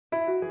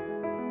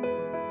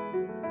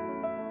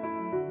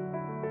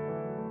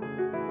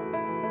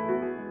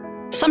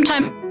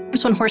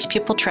Sometimes when horse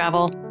people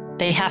travel,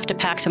 they have to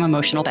pack some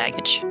emotional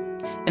baggage.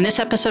 In this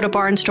episode of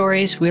Barn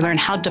Stories, we learn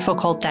how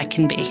difficult that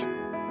can be.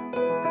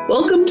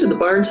 Welcome to the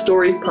Barn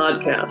Stories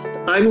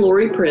podcast. I'm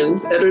Lori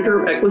Prinz, editor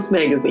of Equus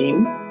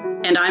Magazine.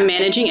 And I'm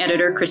managing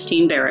editor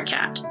Christine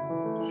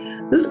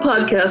Barakat. This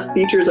podcast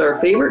features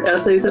our favorite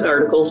essays and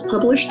articles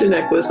published in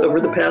Equus over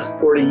the past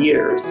 40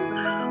 years.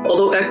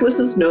 Although Equus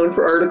is known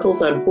for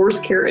articles on horse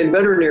care and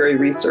veterinary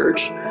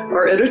research,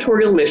 our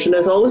editorial mission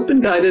has always been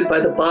guided by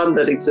the bond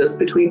that exists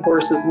between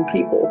horses and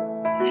people.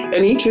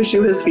 And each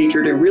issue has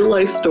featured a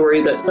real-life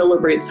story that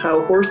celebrates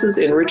how horses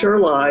enrich our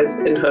lives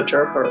and touch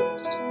our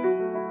hearts.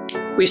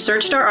 We've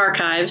searched our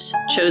archives,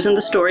 chosen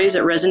the stories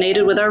that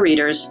resonated with our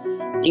readers,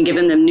 and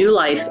given them new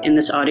life in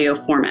this audio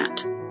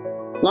format.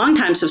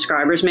 Longtime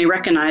subscribers may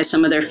recognize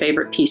some of their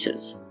favorite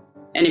pieces.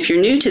 And if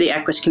you're new to the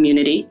Equus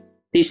community,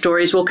 these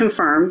stories will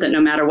confirm that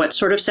no matter what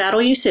sort of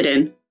saddle you sit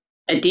in,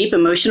 a deep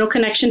emotional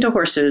connection to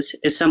horses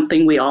is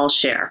something we all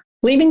share.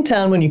 Leaving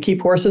town when you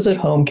keep horses at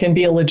home can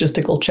be a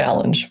logistical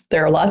challenge.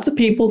 There are lots of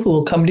people who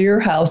will come to your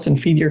house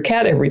and feed your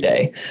cat every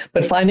day,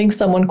 but finding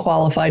someone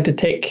qualified to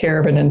take care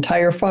of an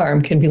entire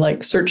farm can be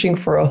like searching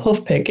for a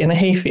hoof pick in a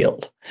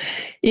hayfield.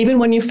 Even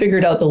when you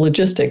figured out the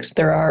logistics,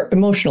 there are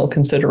emotional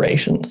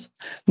considerations.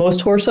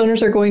 Most horse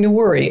owners are going to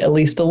worry, at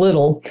least a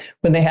little,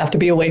 when they have to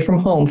be away from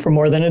home for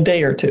more than a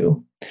day or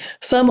two.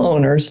 Some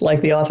owners,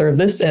 like the author of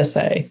this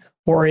essay,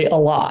 worry a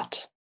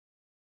lot.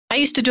 I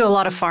used to do a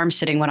lot of farm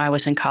sitting when I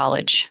was in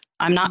college.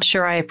 I'm not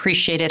sure I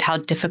appreciated how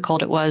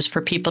difficult it was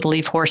for people to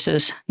leave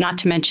horses, not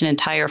to mention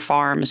entire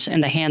farms,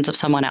 in the hands of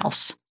someone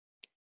else.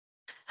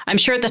 I'm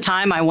sure at the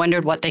time I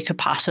wondered what they could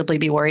possibly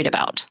be worried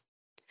about.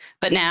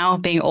 But now,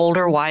 being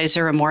older,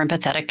 wiser, and more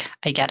empathetic,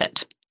 I get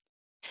it.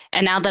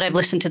 And now that I've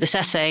listened to this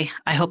essay,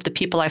 I hope the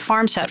people I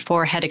farm sat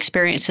for had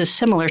experiences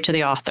similar to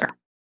the author.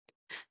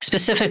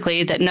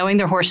 Specifically, that knowing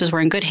their horses were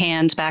in good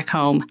hands back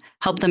home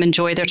helped them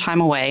enjoy their time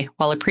away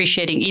while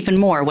appreciating even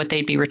more what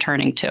they'd be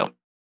returning to.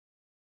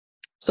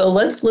 So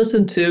let's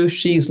listen to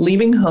She's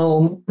Leaving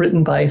Home,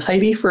 written by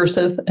Heidi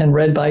Furseth and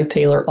read by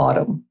Taylor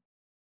Autumn.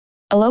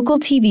 A local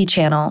TV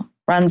channel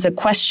runs a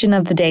question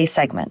of the day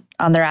segment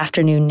on their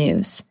afternoon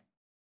news.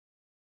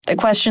 The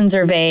questions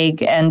are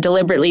vague and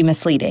deliberately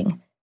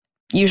misleading,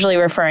 usually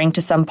referring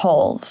to some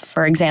poll.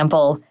 For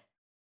example,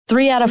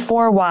 3 out of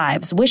 4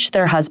 wives wish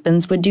their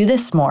husbands would do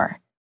this more.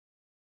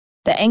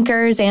 The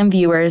anchors and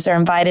viewers are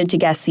invited to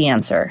guess the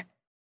answer,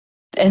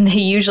 and they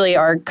usually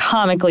are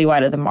comically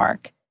wide of the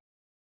mark.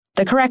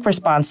 The correct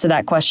response to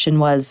that question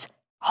was,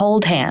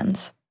 hold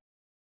hands.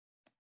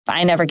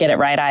 I never get it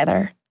right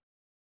either.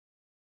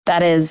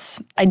 That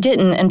is, I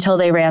didn't until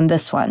they ran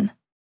this one.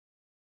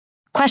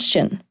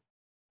 Question: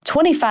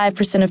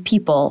 25% of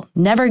people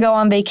never go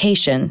on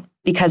vacation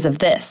because of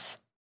this.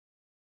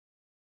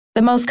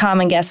 The most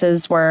common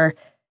guesses were,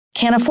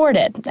 can't afford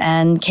it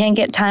and can't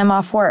get time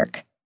off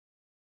work.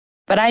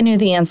 But I knew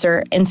the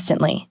answer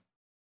instantly.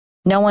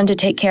 No one to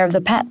take care of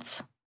the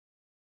pets.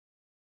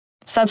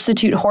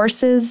 Substitute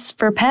horses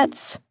for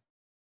pets?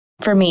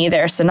 For me,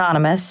 they're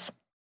synonymous.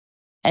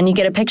 And you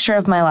get a picture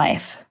of my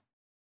life.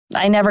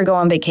 I never go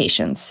on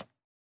vacations.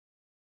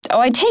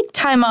 Oh, I take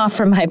time off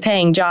from my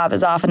paying job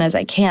as often as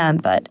I can,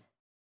 but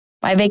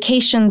my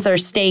vacations are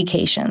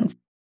staycations,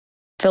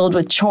 filled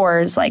with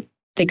chores like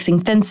fixing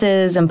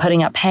fences and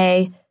putting up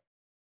hay.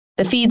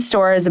 The feed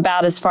store is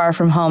about as far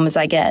from home as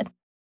I get.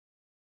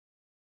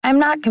 I'm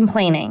not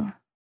complaining.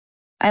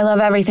 I love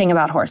everything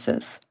about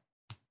horses.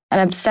 And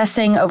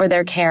obsessing over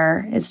their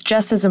care is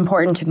just as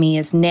important to me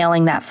as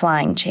nailing that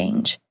flying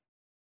change.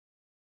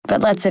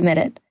 But let's admit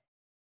it.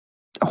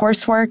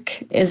 Horse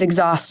work is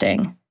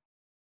exhausting.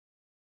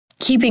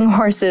 Keeping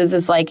horses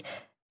is like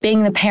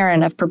being the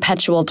parent of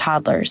perpetual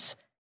toddlers.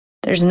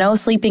 There's no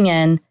sleeping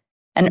in,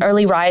 and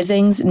early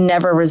risings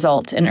never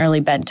result in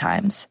early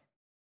bedtimes.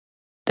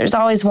 There's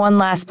always one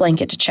last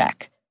blanket to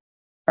check,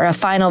 or a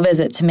final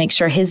visit to make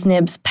sure his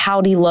nib's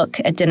pouty look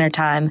at dinner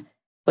time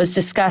was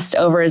discussed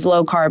over his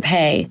low-carb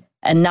hay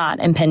and not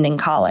impending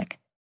colic.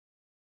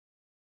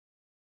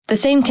 The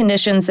same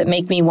conditions that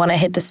make me want to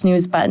hit the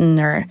snooze button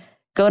or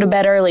go to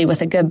bed early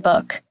with a good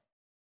book.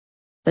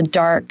 The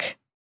dark,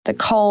 the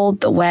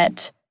cold, the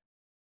wet,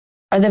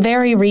 are the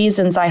very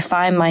reasons I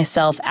find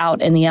myself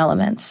out in the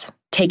elements,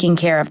 taking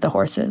care of the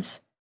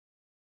horses.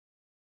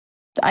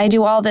 I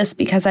do all this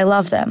because I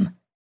love them.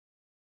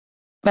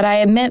 But I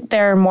admit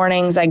there are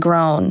mornings I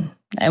groan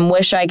and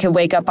wish I could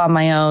wake up on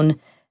my own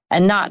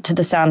and not to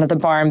the sound of the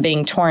barn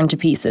being torn to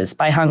pieces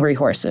by hungry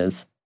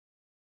horses.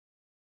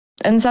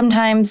 And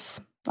sometimes,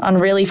 on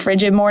really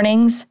frigid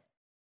mornings,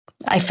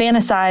 I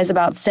fantasize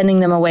about sending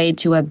them away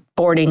to a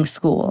boarding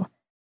school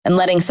and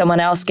letting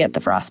someone else get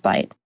the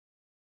frostbite.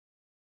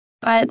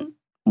 But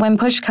when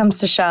push comes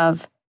to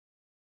shove,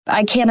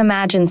 I can't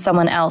imagine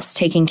someone else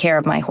taking care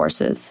of my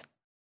horses.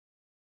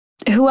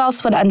 Who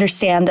else would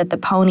understand that the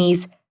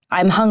pony's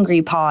 "I'm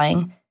hungry"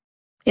 pawing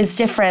is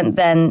different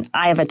than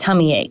 "I have a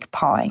tummy ache"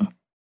 pawing?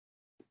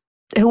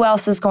 Who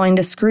else is going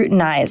to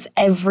scrutinize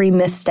every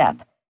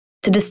misstep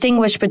to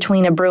distinguish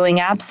between a brewing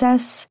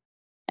abscess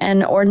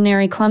and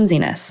ordinary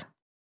clumsiness.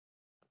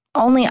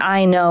 Only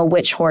I know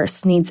which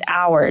horse needs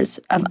hours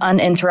of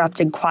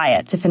uninterrupted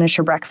quiet to finish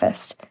her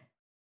breakfast,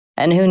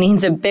 and who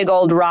needs a big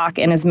old rock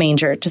in his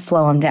manger to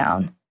slow him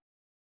down.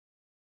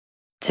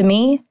 To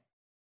me,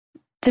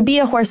 to be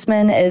a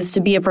horseman is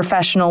to be a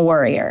professional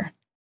worrier,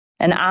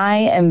 and I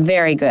am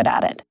very good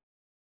at it.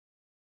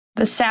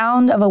 The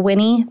sound of a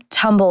whinny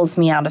tumbles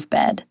me out of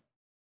bed.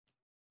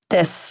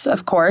 This,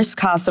 of course,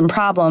 caused some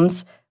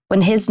problems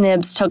when his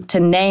nibs took to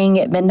neighing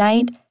at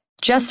midnight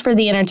just for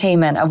the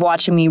entertainment of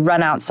watching me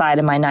run outside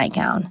in my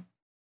nightgown.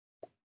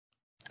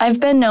 I've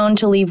been known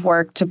to leave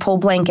work to pull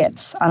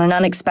blankets on an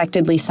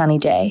unexpectedly sunny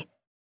day,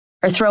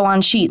 or throw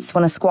on sheets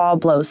when a squall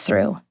blows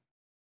through.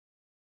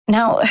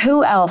 Now,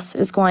 who else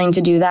is going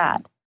to do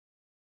that?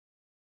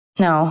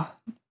 No,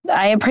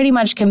 I had pretty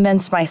much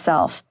convinced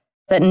myself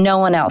that no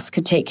one else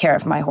could take care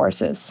of my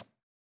horses.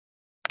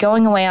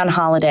 Going away on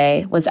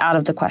holiday was out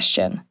of the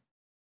question.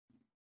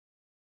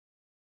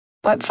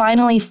 What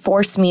finally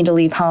forced me to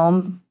leave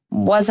home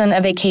wasn't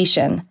a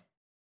vacation,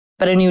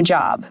 but a new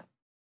job,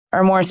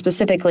 or more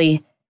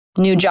specifically,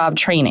 new job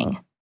training.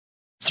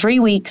 3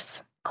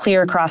 weeks,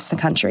 clear across the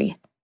country.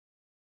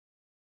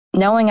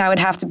 Knowing I would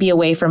have to be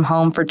away from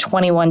home for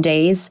 21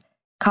 days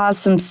caused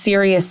some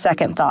serious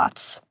second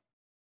thoughts.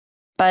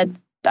 But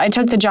I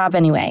took the job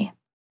anyway,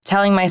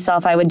 telling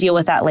myself I would deal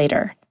with that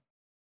later.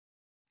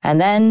 And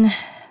then,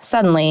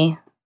 suddenly,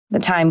 the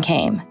time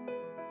came.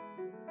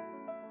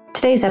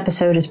 Today's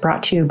episode is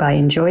brought to you by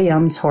Enjoy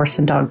Yum's Horse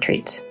and Dog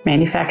Treats,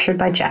 manufactured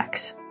by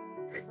Jax.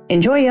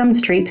 Enjoy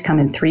Yum's treats come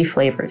in 3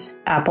 flavors: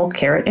 apple,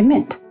 carrot, and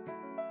mint.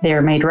 They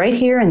are made right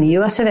here in the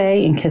US of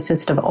A and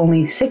consist of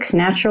only 6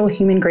 natural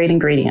human-grade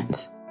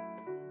ingredients.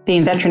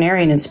 Being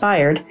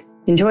veterinarian-inspired,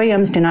 Enjoy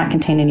Yums do not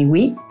contain any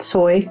wheat,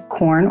 soy,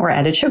 corn, or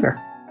added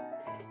sugar.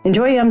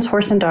 Enjoy Yum's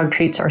horse and dog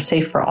treats are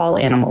safe for all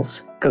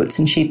animals, goats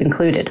and sheep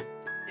included.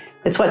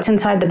 It's what's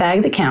inside the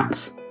bag that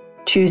counts.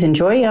 Choose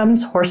Enjoy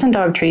Yum's horse and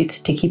dog treats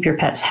to keep your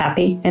pets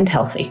happy and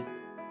healthy.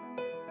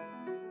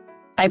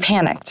 I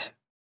panicked.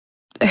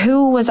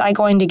 Who was I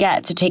going to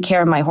get to take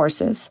care of my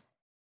horses?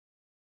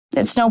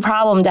 It's no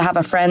problem to have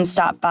a friend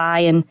stop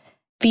by and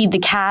feed the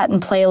cat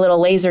and play a little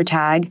laser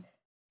tag,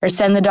 or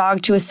send the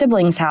dog to a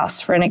sibling's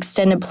house for an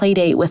extended play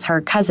date with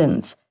her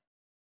cousins.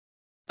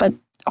 But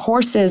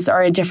horses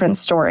are a different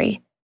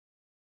story.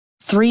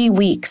 3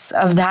 weeks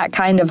of that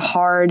kind of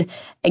hard,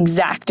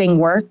 exacting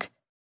work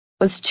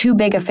was too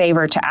big a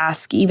favor to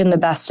ask even the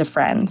best of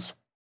friends.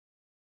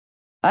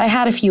 I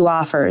had a few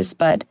offers,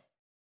 but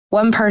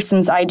one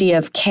person's idea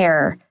of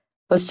care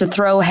was to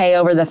throw hay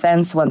over the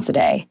fence once a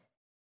day.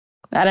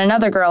 And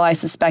another girl I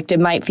suspected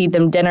might feed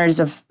them dinners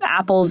of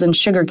apples and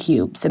sugar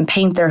cubes and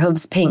paint their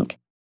hooves pink.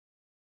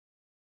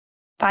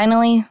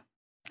 Finally,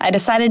 I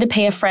decided to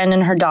pay a friend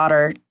and her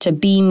daughter to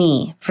be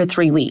me for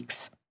 3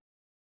 weeks.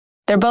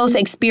 They're both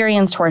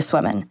experienced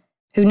horsewomen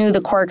who knew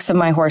the quirks of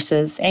my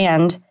horses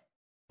and,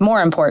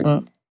 more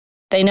important,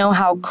 they know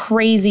how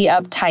crazy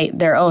uptight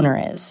their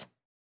owner is.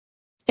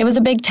 It was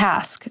a big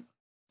task,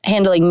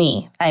 handling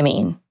me,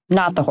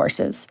 not the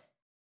horses.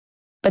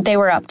 But they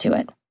were up to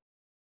it.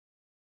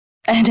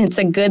 And it's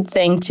a good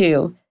thing,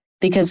 too,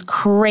 because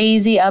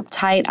crazy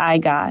uptight I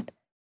got.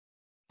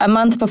 A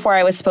month before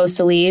I was supposed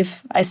to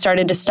leave, I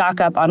started to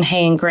stock up on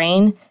hay and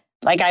grain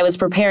like I was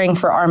preparing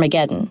for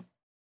Armageddon.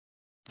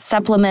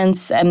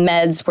 Supplements and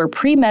meds were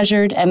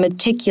pre-measured and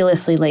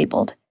meticulously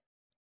labeled.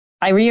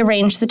 I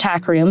rearranged the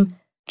tack room,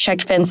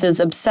 checked fences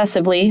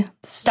obsessively,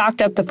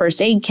 stocked up the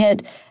first aid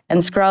kit,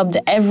 and scrubbed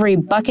every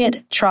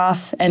bucket,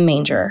 trough, and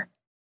manger.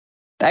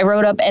 I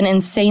wrote up an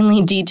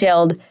insanely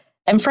detailed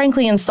and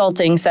frankly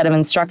insulting set of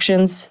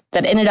instructions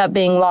that ended up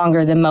being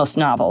longer than most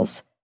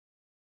novels.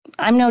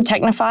 I'm no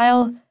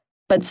technophile,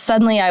 but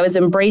suddenly I was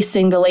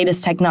embracing the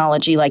latest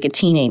technology like a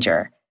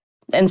teenager,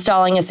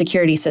 installing a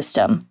security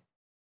system,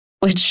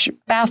 which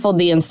baffled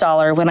the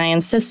installer when I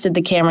insisted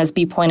the cameras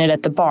be pointed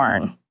at the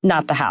barn,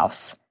 not the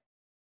house.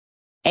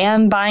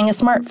 And buying a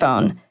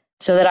smartphone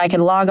so that I could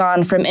log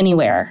on from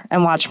anywhere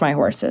and watch my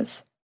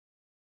horses.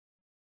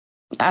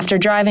 After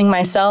driving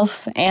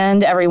myself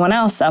and everyone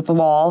else up a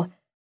wall,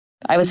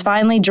 I was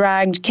finally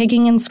dragged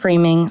kicking and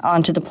screaming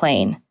onto the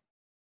plane,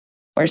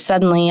 where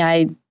suddenly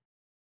I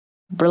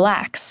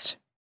relaxed.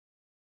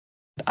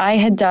 I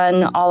had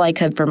done all I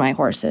could for my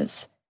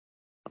horses,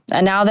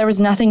 and now there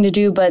was nothing to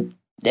do but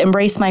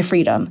embrace my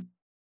freedom.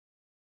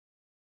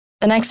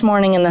 The next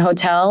morning in the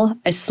hotel,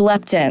 I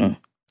slept in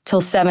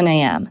till 7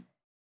 a.m.,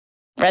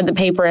 read the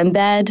paper in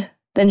bed,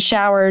 then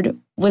showered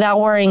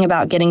without worrying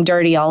about getting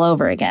dirty all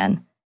over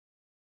again.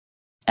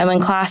 And when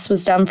class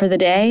was done for the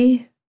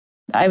day,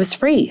 I was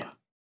free.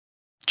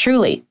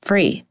 Truly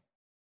free.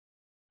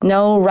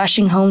 No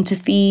rushing home to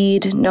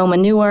feed, no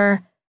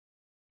manure.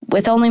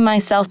 With only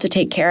myself to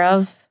take care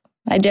of,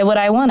 I did what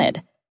I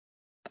wanted.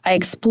 I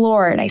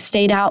explored, I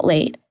stayed out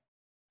late.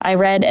 I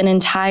read an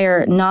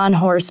entire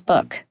non-horse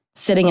book,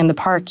 sitting in the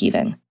park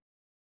even.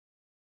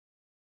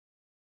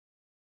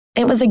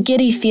 It was a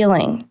giddy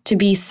feeling to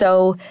be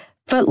so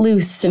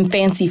footloose and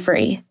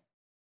fancy-free.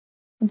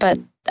 But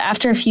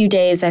after a few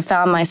days, I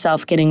found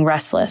myself getting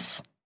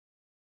restless.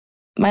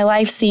 My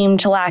life seemed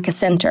to lack a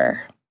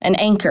center, an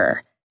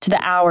anchor to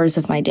the hours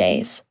of my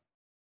days.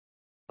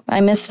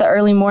 I missed the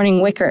early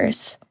morning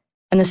wickers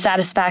and the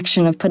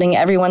satisfaction of putting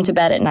everyone to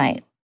bed at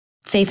night,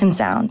 safe and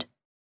sound.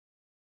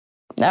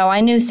 Oh,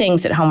 I knew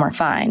things at home were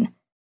fine.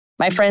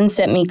 My friends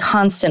sent me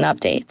constant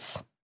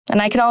updates,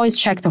 and I could always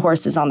check the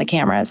horses on the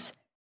cameras.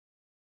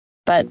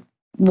 But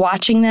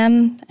watching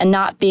them and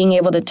not being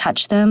able to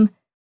touch them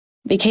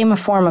became a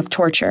form of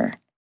torture.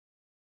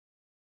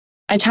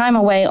 My time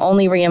away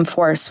only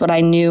reinforced what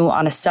I knew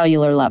on a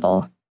cellular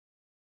level.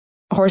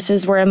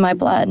 Horses were in my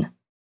blood.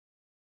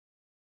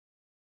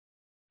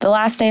 The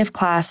last day of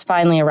class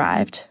finally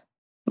arrived.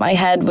 My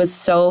head was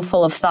so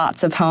full of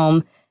thoughts of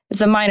home,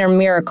 it's a minor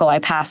miracle I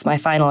passed my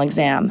final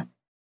exam.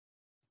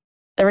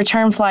 The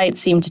return flight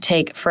seemed to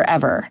take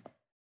forever,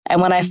 and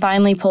when I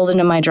finally pulled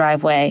into my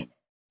driveway,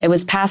 it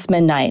was past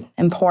midnight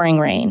and pouring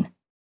rain.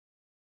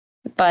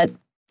 But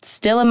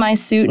still in my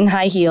suit and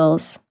high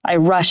heels, I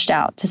rushed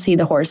out to see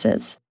the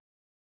horses.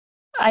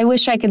 I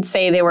wish I could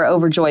say they were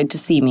overjoyed to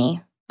see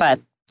me, but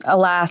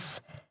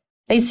alas,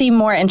 they seemed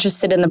more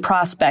interested in the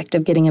prospect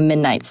of getting a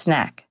midnight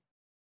snack.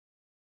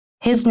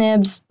 His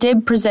Nibs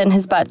did present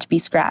his butt to be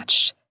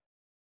scratched,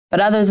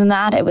 but other than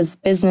that, it was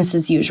business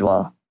as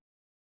usual.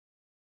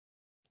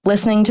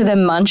 Listening to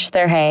them munch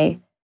their hay,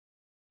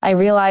 I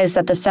realized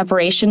that the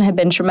separation had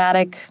been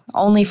traumatic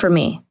only for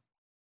me,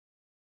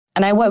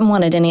 and I wouldn't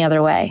want it any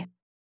other way.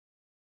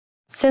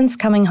 Since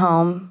coming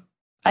home,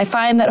 I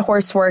find that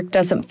horse work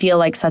doesn't feel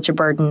like such a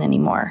burden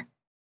anymore.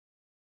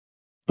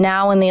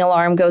 Now when the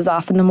alarm goes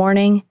off in the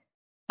morning,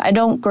 I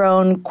don't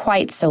groan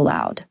quite so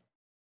loud,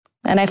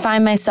 and I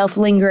find myself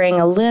lingering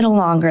a little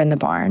longer in the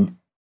barn,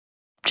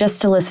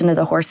 just to listen to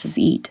the horses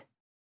eat.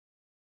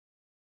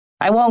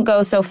 I won't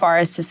go so far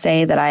as to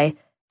say that I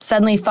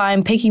suddenly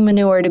find picking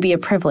manure to be a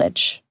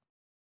privilege,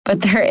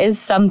 but there is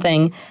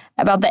something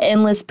about the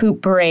endless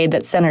poop parade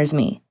that centers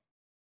me.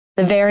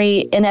 The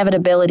very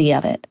inevitability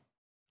of it,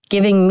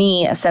 giving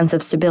me a sense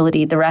of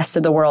stability the rest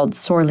of the world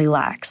sorely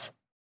lacks.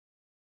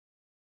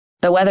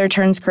 The weather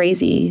turns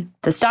crazy,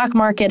 the stock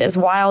market is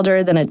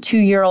wilder than a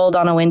 2-year-old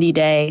on a windy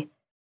day,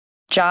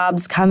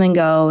 jobs come and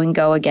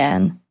go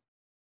again.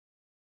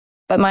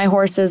 But my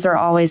horses are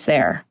always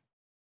there,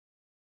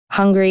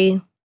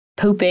 hungry,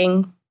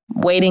 pooping,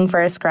 waiting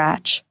for a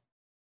scratch.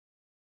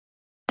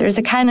 There's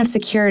a kind of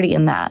security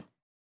in that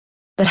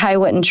I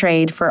wouldn't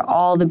trade for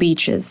all the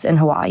beaches in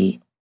Hawaii.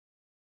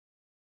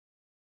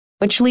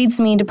 Which leads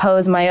me to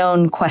pose my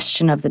own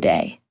question of the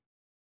day.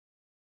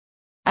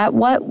 At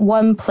what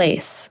one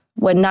place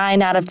would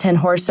 9 out of 10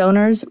 horse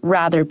owners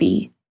rather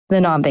be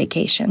than on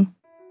vacation?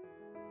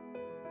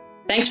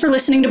 Thanks for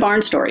listening to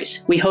Barn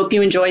Stories. We hope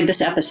you enjoyed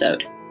this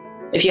episode.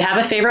 If you have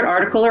a favorite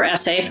article or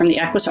essay from the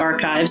Equus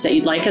archives that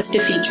you'd like us to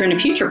feature in a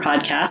future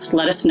podcast,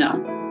 let us know.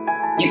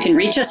 You can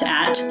reach us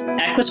at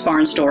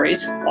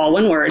equusbarnstories, all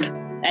one word,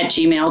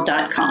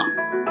 @gmail.com.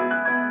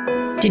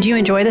 Did you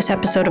enjoy this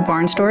episode of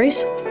Barn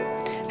Stories?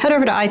 Head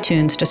over to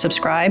iTunes to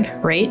subscribe,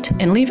 rate,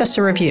 and leave us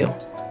a review.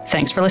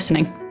 Thanks for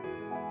listening.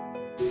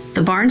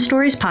 The Barn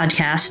Stories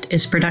podcast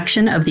is a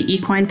production of the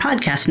Equine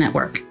Podcast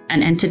Network,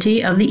 an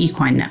entity of the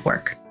Equine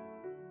Network.